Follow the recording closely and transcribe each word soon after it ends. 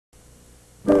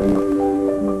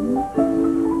Ryan.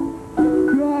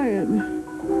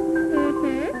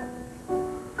 Mm-hmm.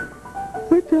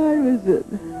 What time is it?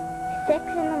 6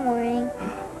 in the morning.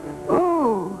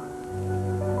 Oh.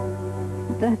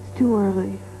 That's too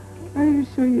early. Are you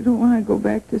sure you don't want to go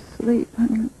back to sleep,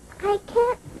 honey? I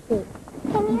can't sleep.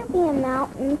 Can you be a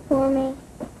mountain for me?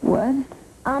 What?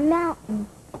 A mountain.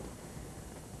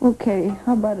 Okay,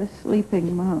 how about a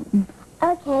sleeping mountain?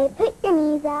 Okay, put your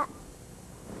knees up.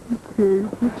 Okay,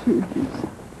 put your knees.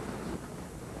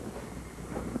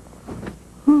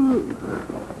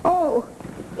 Oh,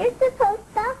 You're supposed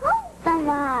to hold them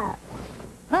up.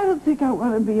 I don't think I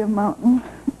want to be a mountain.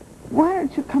 Why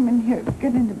don't you come in here?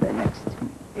 Get into bed next to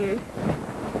me.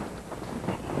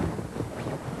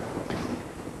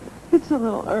 It's a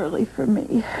little early for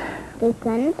me. The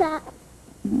sun's up.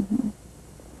 Mm-hmm.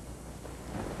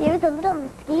 There's a little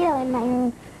mosquito in my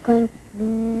room going,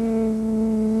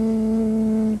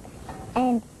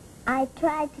 and I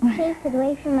tried to chase it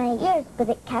away from my ears, but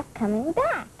it kept coming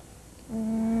back.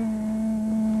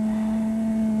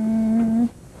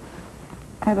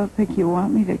 I don't think you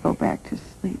want me to go back to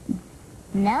sleep.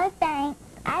 No thanks.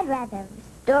 I'd rather have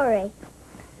a story.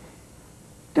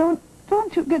 Don't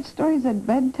you get stories at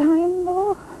bedtime,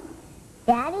 though?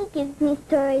 Daddy gives me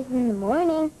stories in the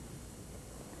morning.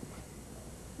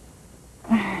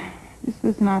 This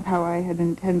was not how I had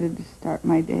intended to start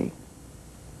my day.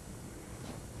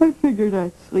 I figured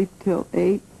I'd sleep till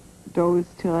 8, doze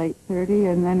till 8:30,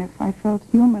 and then if I felt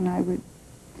human, I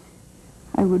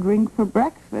would ring for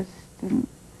breakfast and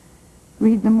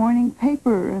read the morning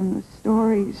paper and the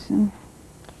stories. And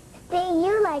See,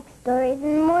 you like stories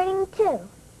in the morning, too.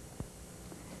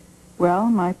 well,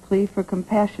 my plea for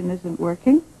compassion isn't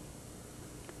working.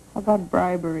 How about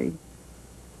bribery?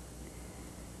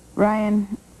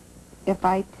 Ryan, if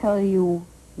I tell you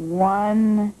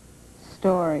one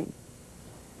story,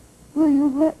 will you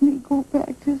let me go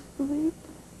back to sleep?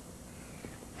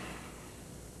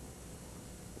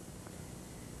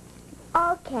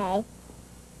 Okay.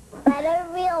 But a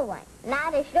real one.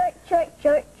 Not a short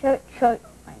one.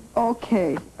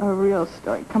 Okay, a real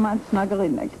story. Come on, snuggle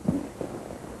in next to me.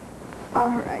 All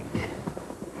right.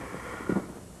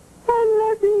 And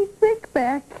let me think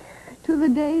back to the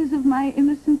days of my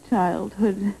innocent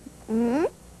childhood. Mm-hmm.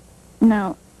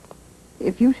 Now,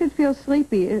 if you should feel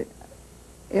sleepy,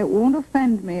 it won't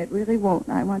offend me. It really won't.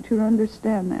 I want you to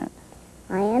understand that.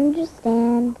 I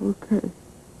understand. Okay.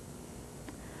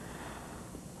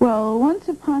 Well, once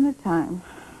upon a time,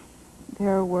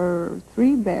 there were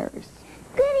 3 bears.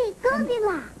 Goody,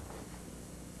 Goldilocks.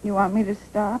 You want me to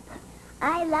stop?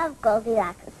 I love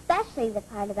Goldilocks, especially the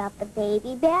part about the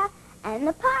baby bear and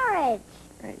the porridge.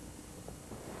 Great.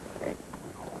 Great.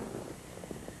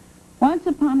 Once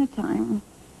upon a time,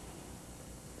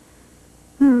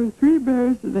 there were 3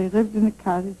 bears, and they lived in a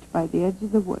cottage by the edge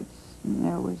of the woods. And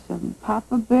there was a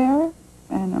Papa Bear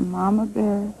and a Mama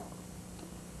Bear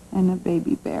and a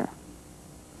baby bear.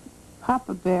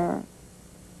 Papa Bear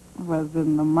was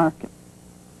in the market.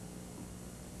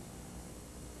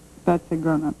 That's a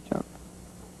grown-up joke.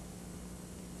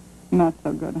 Not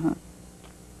so good, huh?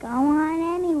 Go on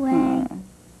anyway.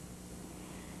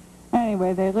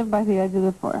 Anyway, they lived by the edge of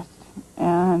the forest.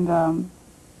 And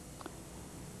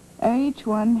each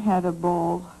one had a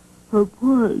bowl for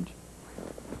porridge.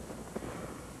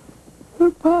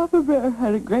 The Papa Bear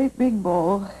had a great big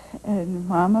bowl, and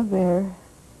Mama Bear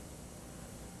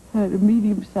had a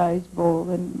medium-sized bowl,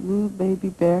 and little baby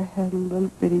bear had a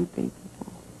little bitty baby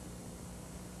bowl.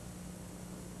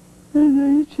 And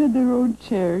they each had their own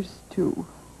chairs, too.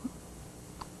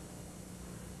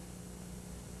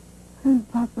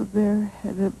 And Papa Bear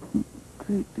had a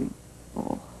great big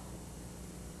bowl.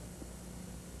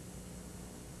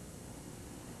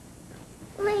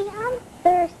 Lee, I'm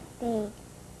thirsty.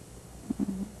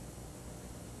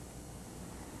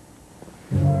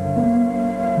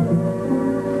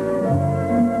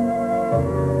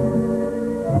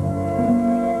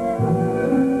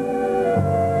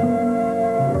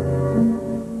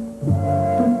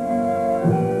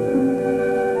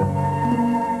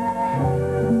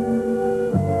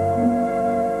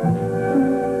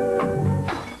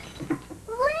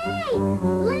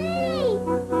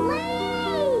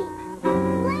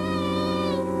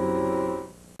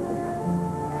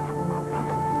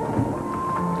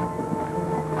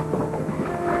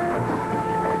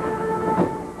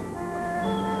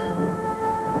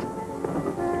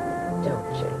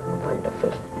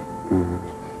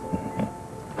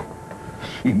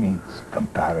 She means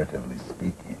comparatively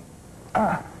speaking.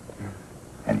 Ah,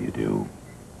 and you do.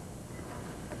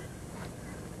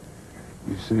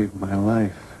 You saved my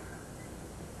life.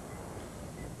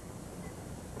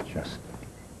 Just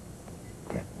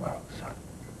get well, son.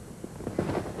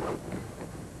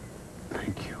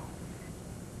 Thank you.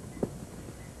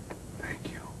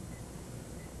 Thank you.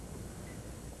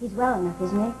 He's well enough,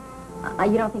 isn't he?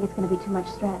 You don't think it's going to be too much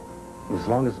stress? As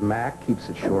long as Mac keeps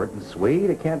it short and sweet,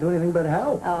 it can't do anything but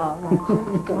help. Oh,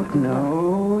 right.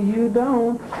 No, you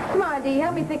don't. Come on, Dee,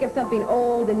 help me think of something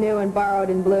old and new and borrowed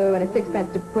and blue and a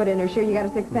sixpence to put in her shoe. You got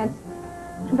a sixpence?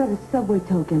 How about a subway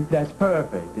token? That's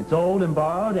perfect. It's old and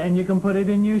borrowed, and you can put it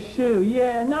in your shoe.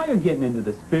 Yeah, now you're getting into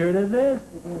the spirit of this.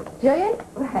 Jillian?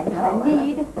 Right. I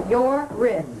need your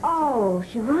wrist. Oh,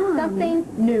 Sharon. Something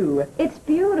new. It's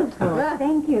beautiful.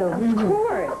 Thank you. Of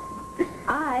course.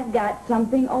 I've got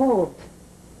something old.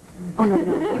 Oh, no.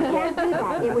 You can't do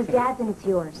that. It was Dad's and it's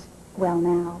yours. Well,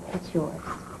 now, it's yours.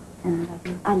 And I love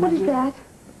you. I love What is you. that?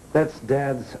 That's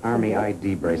Dad's Army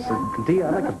ID bracelet. Dee,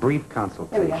 I'd like a brief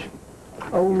consultation.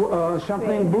 Oh,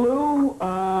 something blue?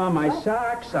 My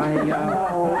socks,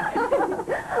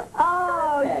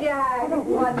 Oh, Jack.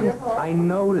 Wonderful. I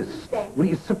noticed. Will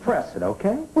you suppress it,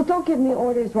 okay? Well, don't give me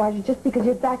orders, Roger. Just because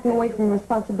you're backing away from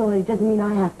responsibility doesn't mean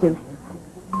I have to.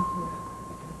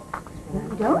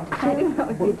 You don't? I don't know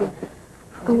if you do.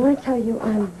 I want to tell you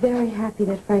I'm very happy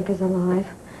that Frank is alive,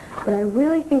 but I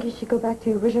really think you should go back to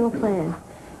your original plan.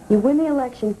 You win the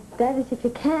election, that is if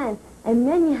you can, and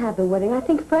then you have the wedding. I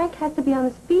think Frank has to be on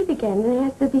his feet again, and he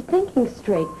has to be thinking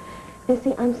straight. And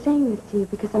see, I'm saying this to you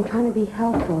because I'm trying to be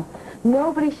helpful.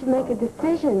 Nobody should make a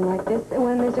decision like this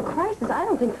when there's a crisis. I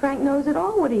don't think Frank knows at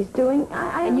all what he's doing.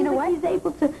 And you know what? He's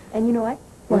able to... And you know what?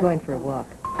 We're We're going for a walk.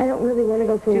 I don't really want to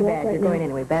go for a Too walk bad. right You're now. going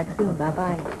anyway. Back soon.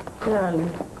 Bye-bye. Darling,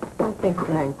 I think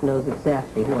Frank knows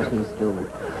exactly what he's doing.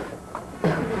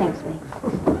 Thanks, May.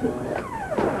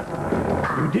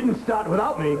 You didn't start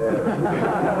without me.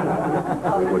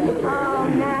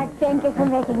 Oh, Mac, thank you for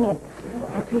making it.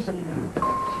 I appreciate it.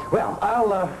 Well,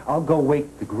 I'll go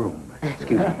wake the groom.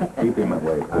 Excuse me. Keep him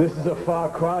away. This is a far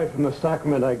cry from the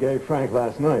sacrament I gave Frank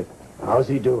last night. How's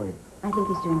he doing? I think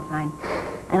he's doing fine.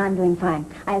 And I'm doing fine.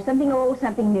 I have something old,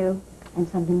 something new, and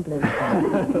something blue.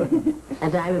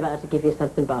 And I'm about to give you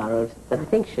something borrowed that I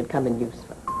think should come in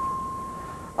useful.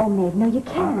 Oh, Maeve, no, you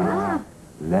can't.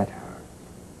 Let her.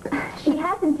 She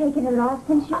hasn't taken it off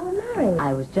since you were married.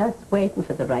 I was just waiting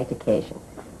for the right occasion,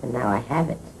 and now I have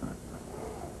it.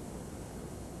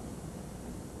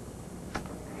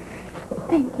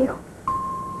 Thank you.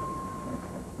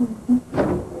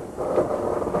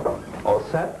 All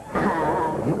set?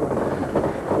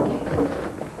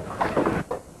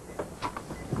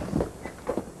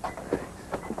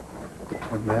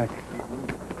 Come back.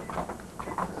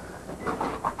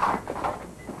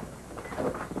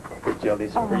 Jill,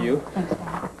 these are for you. Thanks,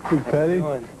 Dad. Hey, Patty.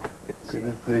 Good Good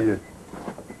to see you.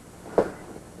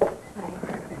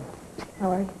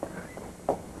 How are you?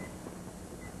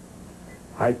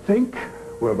 I think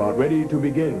we're about ready to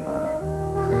begin.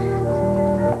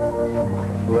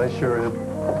 Bless your